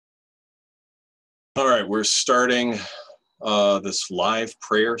All right, we're starting this live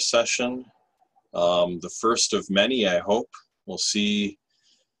prayer session, the first of many, I hope. We'll see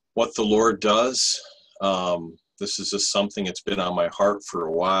what the Lord does. This is just something that's been on my heart for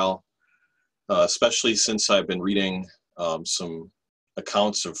a while, especially since I've been reading some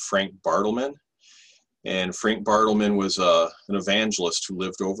accounts of Frank Bartleman. And Frank Bartleman was an evangelist who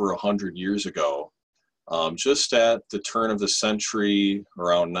lived over 100 years ago, just at the turn of the century,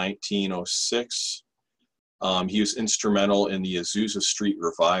 around 1906. He was instrumental in the Azusa Street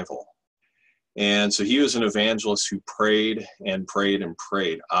revival. And so he was an evangelist who prayed and prayed and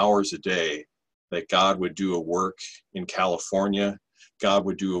prayed hours a day that God would do a work in California, God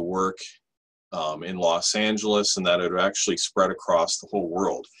would do a work in Los Angeles, and that it would actually spread across the whole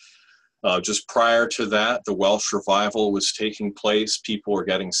world. Just prior to that, the Welsh revival was taking place. People were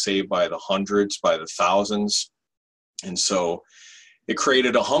getting saved by the hundreds, by the thousands. And so it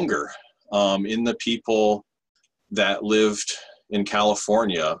created a hunger in the people that lived in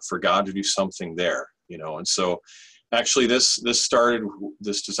California for God to do something there, And so actually this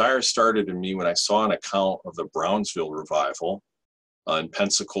desire started in me when I saw an account of the Brownsville revival in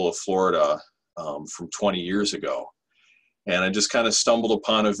Pensacola, Florida, from 20 years ago. And I just kind of stumbled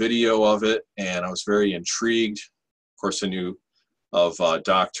upon a video of it, and I was very intrigued. Of course, I knew of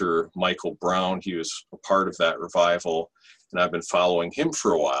Dr. Michael Brown. He was a part of that revival, and I've been following him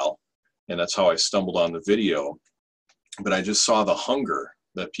for a while, and that's how I stumbled on the video. But I just saw the hunger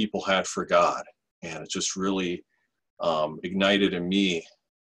that people had for God, and it just really ignited in me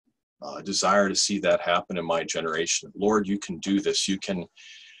a desire to see that happen in my generation. Lord, you can do this. You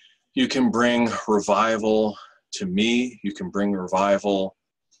can bring revival to me. You can bring revival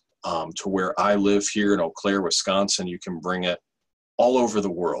to where I live here in Eau Claire, Wisconsin. You can bring it all over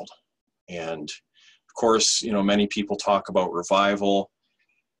the world. And of course, many people talk about revival,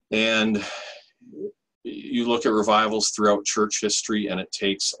 and you look at revivals throughout church history, and it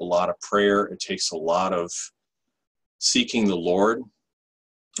takes a lot of prayer. It takes a lot of seeking the Lord.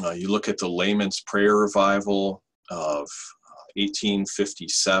 You look at the Layman's Prayer Revival of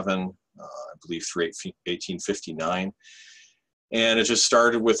 1857, I believe through 1859. And it just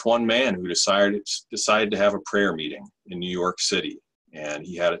started with one man who decided to have a prayer meeting in New York City. And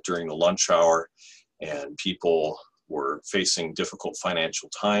he had it during the lunch hour, and people were facing difficult financial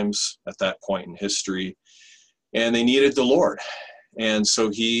times at that point in history, and they needed the Lord. And so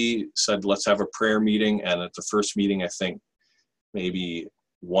he said, let's have a prayer meeting. And at the first meeting, I think maybe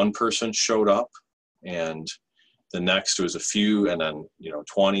one person showed up, and the next was a few, and then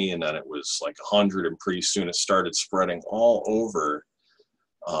 20, and then it was like 100, and pretty soon it started spreading all over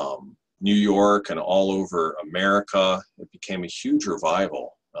New York and all over America. It became a huge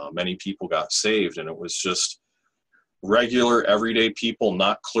revival. Many people got saved, and it was just regular, everyday people,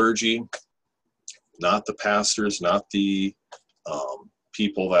 not clergy, not the pastors, not the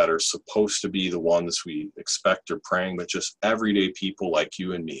people that are supposed to be the ones we expect are praying, but just everyday people like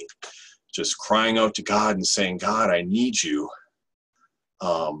you and me, just crying out to God and saying, God, I need you.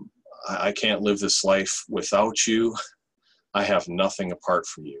 I can't live this life without you. I have nothing apart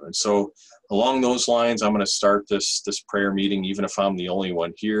from you. And so along those lines, I'm going to start this prayer meeting, even if I'm the only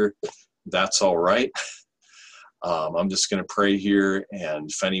one here. That's all right. I'm just going to pray here, and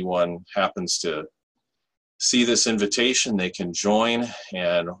if anyone happens to see this invitation, they can join,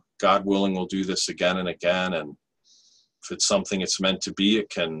 and God willing, we'll do this again and again. And if it's something it's meant to be, it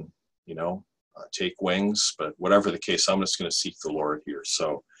can, take wings. But whatever the case, I'm just going to seek the Lord here.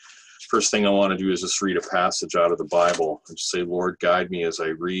 So first thing I want to do is just read a passage out of the Bible and just say, Lord, guide me as I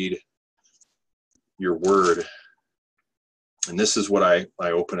read your word. And this is what I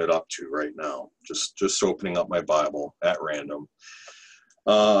open it up to right now, just opening up my Bible at random.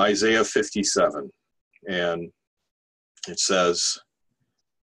 Isaiah 57, and it says,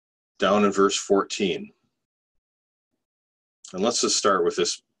 down in verse 14, and let's just start with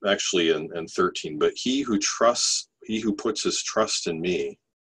this actually in 13, but he who puts his trust in me,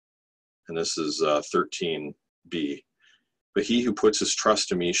 and this is 13b, but he who puts his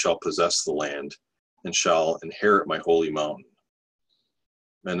trust in me shall possess the land and shall inherit my holy mountain.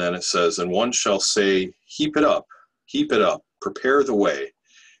 And then it says, and one shall say, heap it up, prepare the way,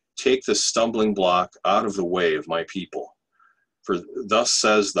 take the stumbling block out of the way of my people. For thus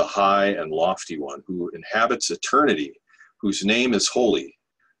says the high and lofty one, who inhabits eternity, whose name is holy.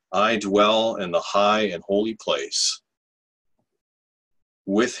 I dwell in the high and holy place,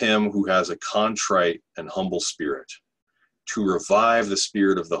 with him who has a contrite and humble spirit, to revive the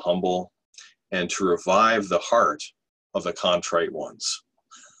spirit of the humble, and to revive the heart of the contrite ones.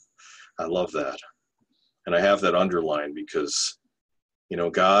 I love that. And I have that underlined because,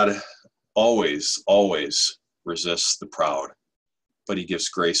 God always, always resists the proud, but he gives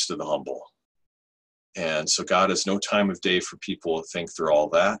grace to the humble. And so God has no time of day for people to think they're all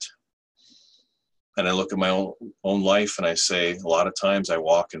that. And I look at my own life and I say, a lot of times I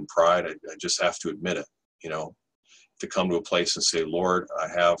walk in pride. I just have to admit it, to come to a place and say, Lord, I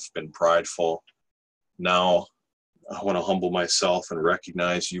have been prideful. Now I want to humble myself and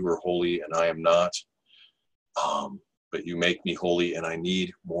recognize you are holy and I am not. But you make me holy and I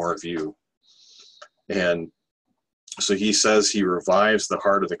need more of you. And so he says he revives the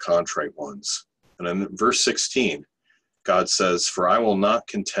heart of the contrite ones. And in verse 16, God says, for I will not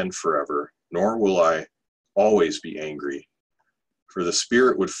contend forever, nor will I always be angry. For the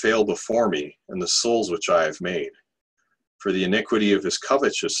spirit would fail before me, and the souls which I have made. For the iniquity of his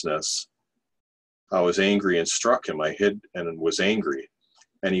covetousness, I was angry and struck him. I hid and was angry.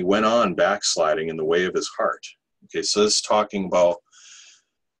 And he went on backsliding in the way of his heart. Okay, so this is talking about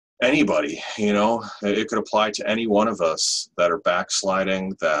anybody, it could apply to any one of us that are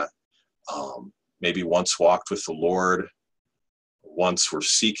backsliding, that maybe once walked with the Lord, once were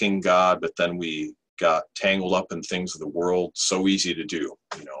seeking God, but then we got tangled up in things of the world. So easy to do,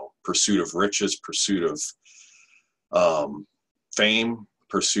 pursuit of riches, pursuit of fame,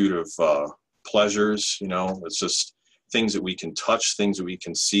 pursuit of pleasures, it's just things that we can touch, things that we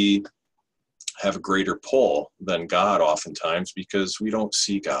can see, have a greater pull than God oftentimes because we don't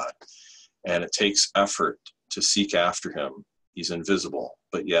see God. And it takes effort to seek after him. He's invisible,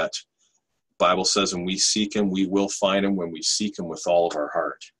 but yet the Bible says when we seek him, we will find him when we seek him with all of our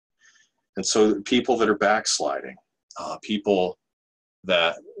heart. And so people that are backsliding, people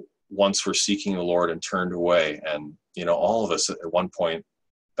that once were seeking the Lord and turned away, and all of us at one point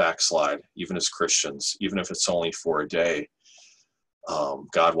backslide, even as Christians, even if it's only for a day.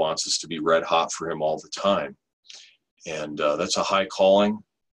 God wants us to be red hot for him all the time. And that's a high calling,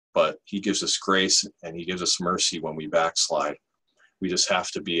 but he gives us grace and he gives us mercy when we backslide. We just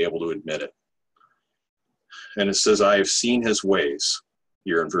have to be able to admit it. And it says, I have seen his ways,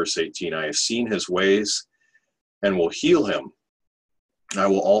 here in verse 18, I have seen his ways and will heal him. I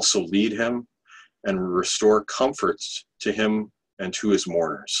will also lead him and restore comforts to him and to his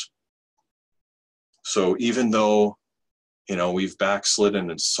mourners. So even though, we've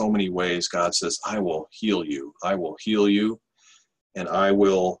backslidden in so many ways, God says, I will heal you. I will heal you and I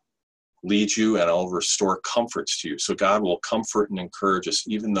will lead you and I'll restore comforts to you. So God will comfort and encourage us,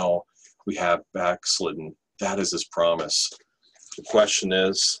 even though we have backslidden. That is his promise. The question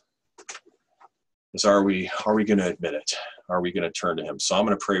is are we going to admit it? Are we going to turn to him? So I'm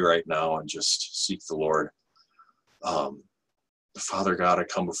going to pray right now and just seek the Lord. Father God, I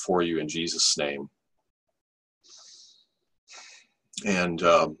come before you in Jesus' name. And,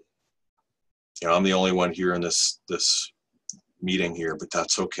 I'm the only one here in this meeting here, but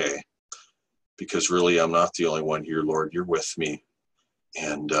that's okay. Because really, I'm not the only one here, Lord. You're with me.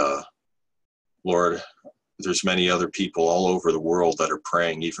 And, Lord, there's many other people all over the world that are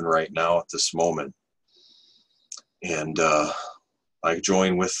praying, even right now at this moment. And I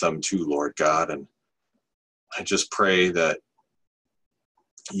join with them too, Lord God. And I just pray that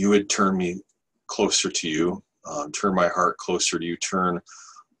you would turn me closer to you, turn my heart closer to you, turn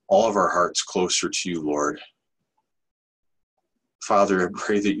all of our hearts closer to you, Lord. Father, I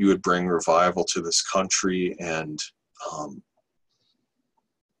pray that you would bring revival to this country. And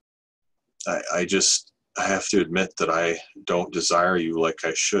I have to admit that I don't desire you like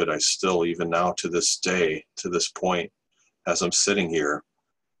I should. I still, even now to this day, to this point, as I'm sitting here,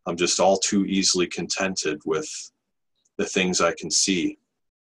 I'm just all too easily contented with the things I can see.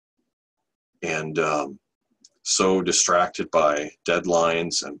 And so distracted by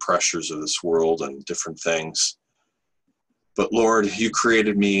deadlines and pressures of this world and different things. But Lord, you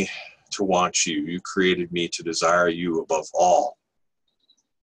created me to want you. You created me to desire you above all.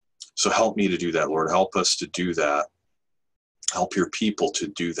 So help me to do that, Lord. Help us to do that. Help your people to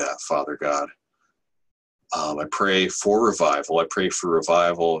do that, Father God. I pray for revival. I pray for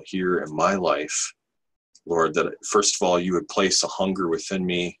revival here in my life, Lord, that first of all, you would place a hunger within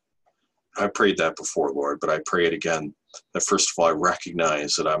me. I prayed that before, Lord, but I pray it again, that first of all, I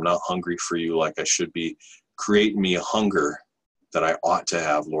recognize that I'm not hungry for you like I should be. Create in me a hunger that I ought to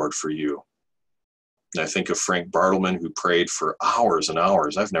have, Lord, for you. And I think of Frank Bartleman, who prayed for hours and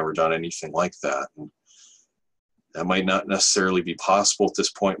hours. I've never done anything like that. And that might not necessarily be possible at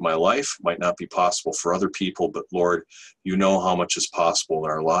this point in my life. It might not be possible for other people, but Lord, you know how much is possible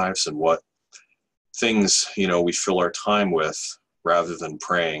in our lives and what things, we fill our time with rather than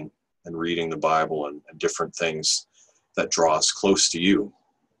praying and reading the Bible and different things that draw us close to you.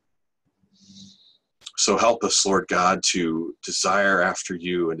 So help us, Lord God, to desire after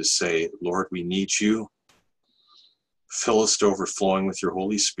you and to say, Lord, we need you. Fill us to overflowing with your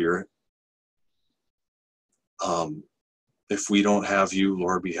Holy Spirit. If we don't have you,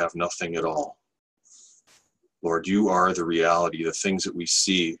 Lord, we have nothing at all. Lord, you are the reality. The things that we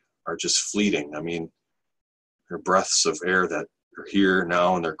see are just fleeting. I mean, they're breaths of air that are here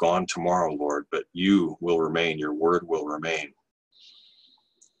now and they're gone tomorrow, Lord, but you will remain. Your word will remain.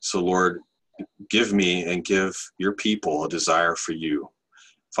 So, Lord, give me and give your people a desire for you.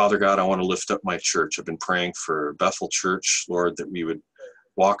 Father God, I want to lift up my church. I've been praying for Bethel Church, Lord, that we would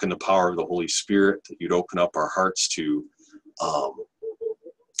walk in the power of the Holy Spirit, that you'd open up our hearts to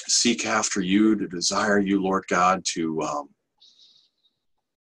seek after you, to desire you, Lord God, to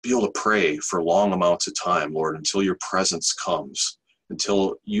be able to pray for long amounts of time, Lord, until your presence comes,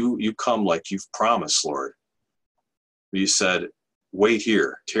 until you come like you've promised, Lord. You said, wait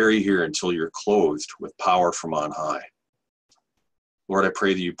here, tarry here until you're clothed with power from on high. Lord, I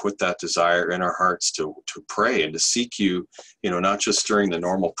pray that you put that desire in our hearts to pray and to seek you, not just during the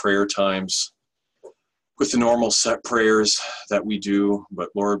normal prayer times, with the normal set prayers that we do, but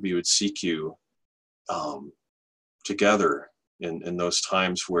Lord, we would seek you together in those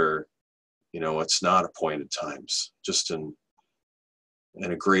times where, it's not appointed times, just in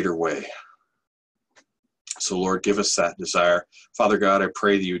a greater way. So Lord, give us that desire. Father God, I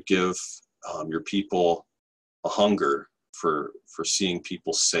pray that you would give your people a hunger for seeing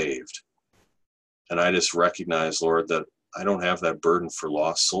people saved. And I just recognize, Lord, that I don't have that burden for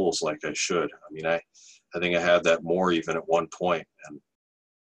lost souls like I should. I mean, I think I had that more even at one point. And,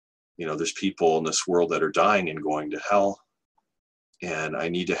 there's people in this world that are dying and going to hell. And I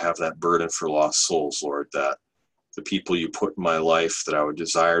need to have that burden for lost souls, Lord, that the people you put in my life, that I would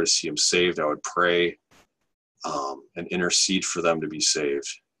desire to see them saved. I would pray and intercede for them to be saved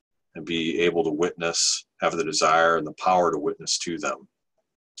and be able to witness, have the desire and the power to witness to them.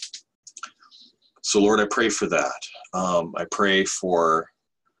 So, Lord, I pray for that. I pray for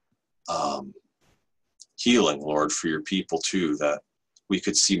healing, Lord, for your people too, that we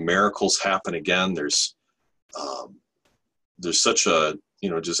could see miracles happen again. There's such a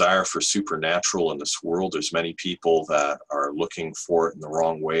desire for supernatural in this world. There's many people that are looking for it in the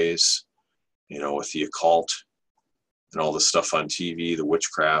wrong ways, with the occult and all the stuff on TV, the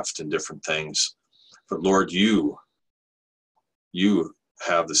witchcraft and different things. But Lord, you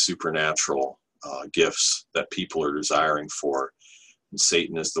have the supernatural gifts that people are desiring for, and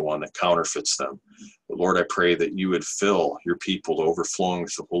Satan is the one that counterfeits them. But Lord, I pray that you would fill your people to overflowing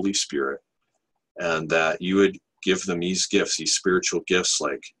with the Holy Spirit, and that you would give them these gifts, these spiritual gifts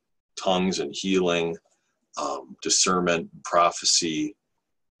like tongues and healing, discernment, prophecy,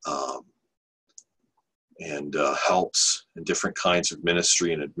 and helps and different kinds of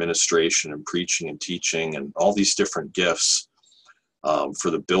ministry and administration and preaching and teaching and all these different gifts for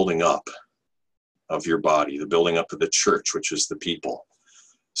the building up of your body, the building up of the church, which is the people.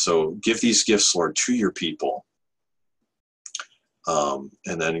 So give these gifts, Lord, to your people.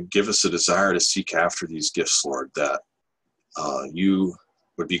 And then give us a desire to seek after these gifts, Lord, that you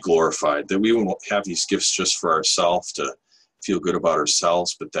would be glorified, that we won't have these gifts just for ourselves to feel good about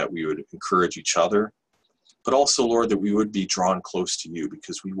ourselves, but that we would encourage each other. But also, Lord, that we would be drawn close to you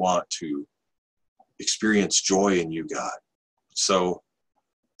because we want to experience joy in you, God. So,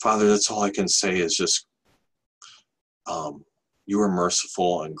 Father, that's all I can say is just you are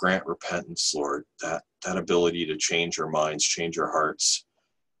merciful and grant repentance, Lord, that ability to change our minds, change our hearts,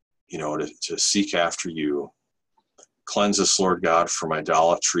 to seek after you. Cleanse us, Lord God, from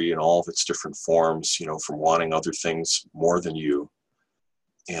idolatry and all of its different forms, from wanting other things more than you.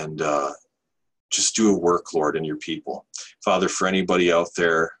 And just do a work, Lord, in your people. Father, for anybody out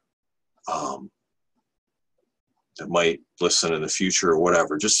there that might listen in the future or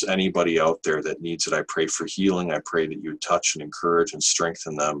whatever, just anybody out there that needs it, I pray for healing. I pray that you touch and encourage and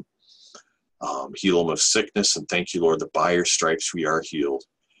strengthen them. Heal them of sickness, and thank you, Lord, that by your stripes we are healed.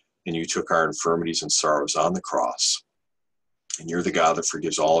 And you took our infirmities and sorrows on the cross. And you're the God that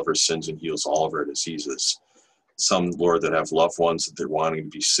forgives all of our sins and heals all of our diseases. Some, Lord, that have loved ones that they're wanting to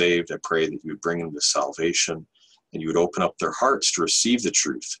be saved, I pray that you would bring them to salvation and you would open up their hearts to receive the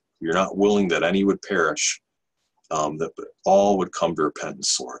truth. You're not willing that any would perish, that all would come to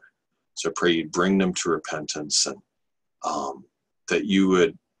repentance, Lord. So I pray you'd bring them to repentance, and that you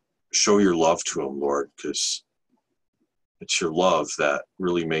would show your love to them, Lord, because it's your love that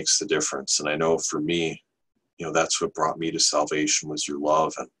really makes the difference. And I know for me, that's what brought me to salvation was your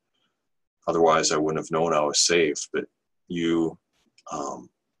love. And otherwise I wouldn't have known I was saved. But you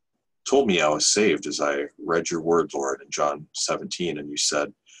told me I was saved as I read your word, Lord, in John 17. And you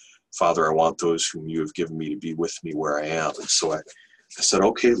said, Father, I want those whom you have given me to be with me where I am. And so I said,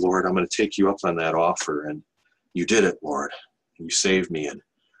 okay, Lord, I'm going to take you up on that offer. And you did it, Lord. And you saved me. And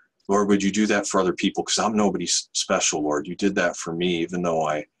Lord, would you do that for other people? Because I'm nobody special, Lord. You did that for me, even though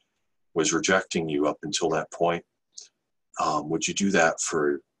I was rejecting you up until that point. Would you do that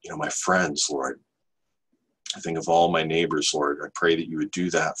for, my friends, Lord? I think of all my neighbors, Lord. I pray that you would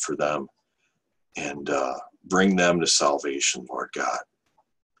do that for them and bring them to salvation, Lord God.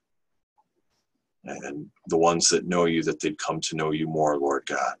 And the ones that know you, that they'd come to know you more, Lord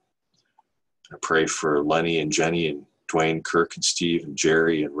God. I pray for Lenny and Jenny and Dwayne, Kirk and Steve and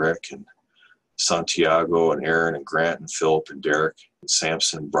Jerry and Rick and Santiago and Aaron and Grant and Philip and Derek and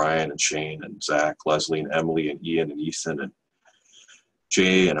Samson, Brian and Shane and Zach, Leslie and Emily and Ian and Ethan and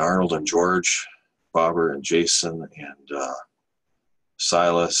Jay and Arnold and George, Robert and Jason and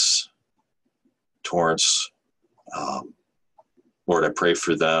Silas, Torrance. Lord, I pray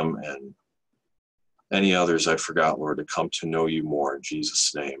for them and any others I forgot, Lord, to come to know you more in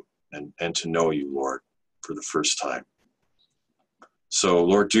Jesus' name and to know you, Lord, for the first time. So,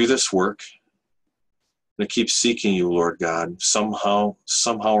 Lord, do this work. I'm going to keep seeking you, Lord God, somehow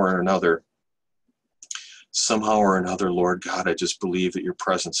or another, Lord God. I just believe that your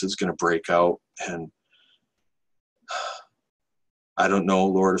presence is going to break out. And I don't know,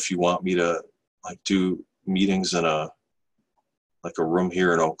 Lord, if you want me to do meetings in a room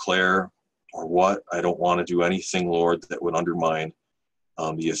here in Eau Claire or what. I don't want to do anything, Lord, that would undermine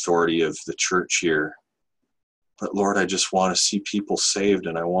the authority of the church here. But Lord, I just want to see people saved,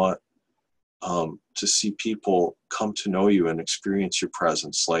 and I want to see people come to know you and experience your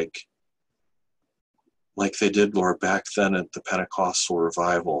presence like they did, Lord, back then at the Pentecostal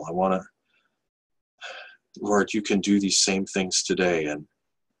revival. I want to, Lord, you can do these same things today, and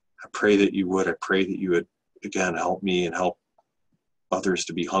I pray that you would. I pray that you would, again, help me and help others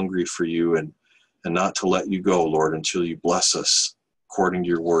to be hungry for you and not to let you go, Lord, until you bless us according to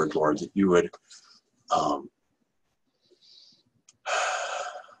your word, Lord, that you would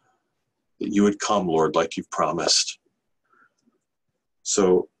come, Lord, like you've promised.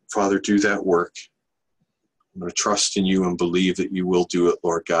 So, Father, do that work. I'm going to trust in you and believe that you will do it,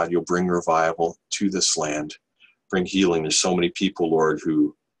 Lord God. You'll bring revival to this land, bring healing. There's so many people, Lord,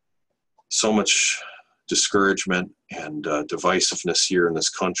 so much discouragement and divisiveness here in this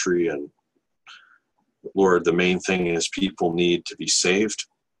country. And Lord, the main thing is people need to be saved,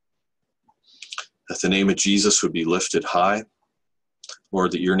 that the name of Jesus would be lifted high.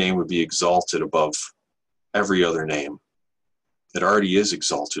 Lord, that your name would be exalted above every other name. It already is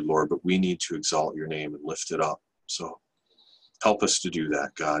exalted, Lord, but we need to exalt your name and lift it up. So help us to do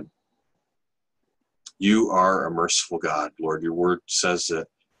that, God. You are a merciful God, Lord. Your word says that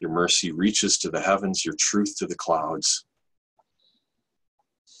your mercy reaches to the heavens, your truth to the clouds.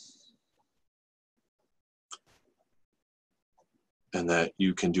 And that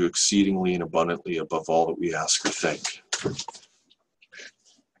you can do exceedingly and abundantly above all that we ask or think.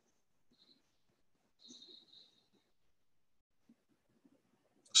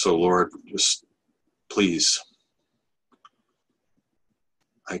 So, Lord, just please,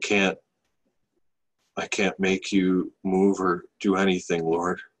 I can't make you move or do anything,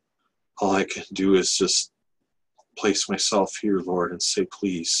 Lord. All I can do is just place myself here, Lord, and say,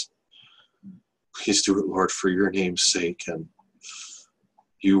 please do it, Lord, for your name's sake. And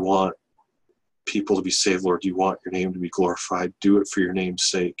you want people to be saved, Lord. You want your name to be glorified. Do it for your name's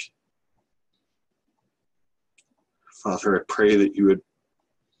sake. Father, I pray that you would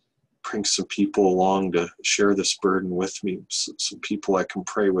bring some people along to share this burden with me, some people I can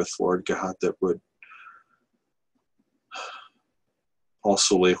pray with, Lord God, that would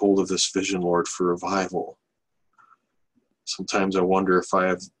also lay hold of this vision, Lord, for revival. Sometimes I wonder if I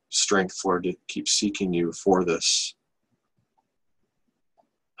have strength, Lord, to keep seeking you for this.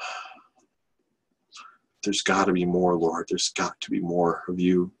 There's got to be more, Lord. There's got to be more of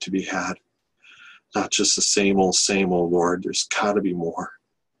you to be had. Not just the same old, Lord. There's got to be more.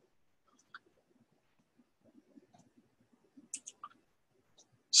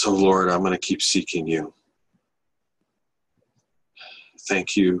 So, Lord, I'm going to keep seeking you.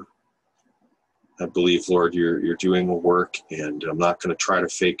 Thank you. I believe, Lord, you're doing a work, and I'm not going to try to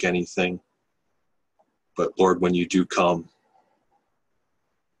fake anything. But, Lord, when you do come,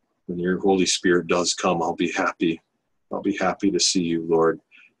 when your Holy Spirit does come, I'll be happy. I'll be happy to see you, Lord,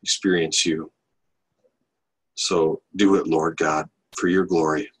 experience you. So do it, Lord God, for your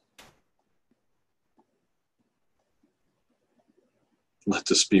glory. Let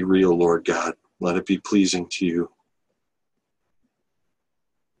this be real, Lord God. Let it be pleasing to you.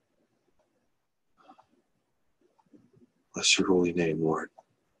 Bless your holy name, Lord.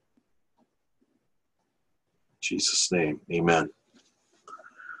 Jesus' name, amen.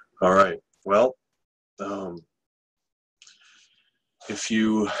 All right, well, if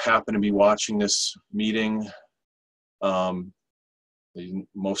you happen to be watching this meeting,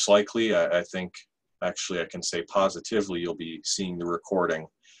 most likely, I think, actually I can say positively, you'll be seeing the recording.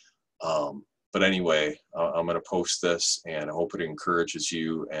 But anyway, I'm going to post this, and I hope it encourages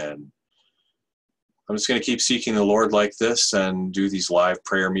you. And I'm just going to keep seeking the Lord like this and do these live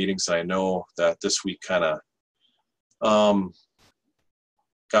prayer meetings. And I know that this week kind of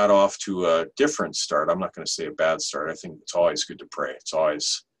got off to a different start. I'm not going to say a bad start. I think it's always good to pray. It's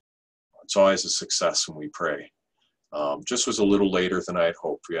always a success when we pray. Just was a little later than I had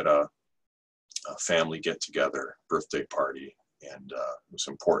hoped. We had a family get-together, birthday party, and it was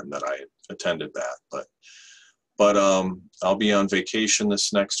important that I attended that. But I'll be on vacation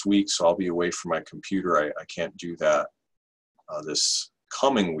this next week, so I'll be away from my computer. I can't do that this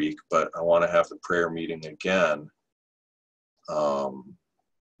coming week, but I want to have the prayer meeting again. I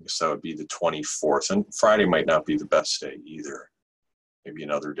guess that would be the 24th, and Friday might not be the best day either. Maybe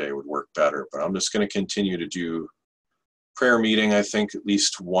another day would work better, but I'm just going to continue to do prayer meeting, I think, at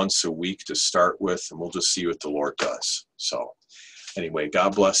least once a week to start with, and we'll just see what the Lord does. So anyway,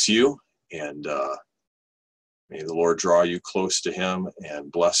 God bless you, and may the Lord draw you close to him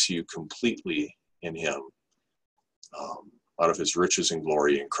and bless you completely in him, out of his riches and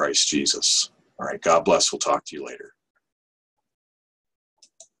glory in Christ Jesus. All right, God bless. We'll talk to you later.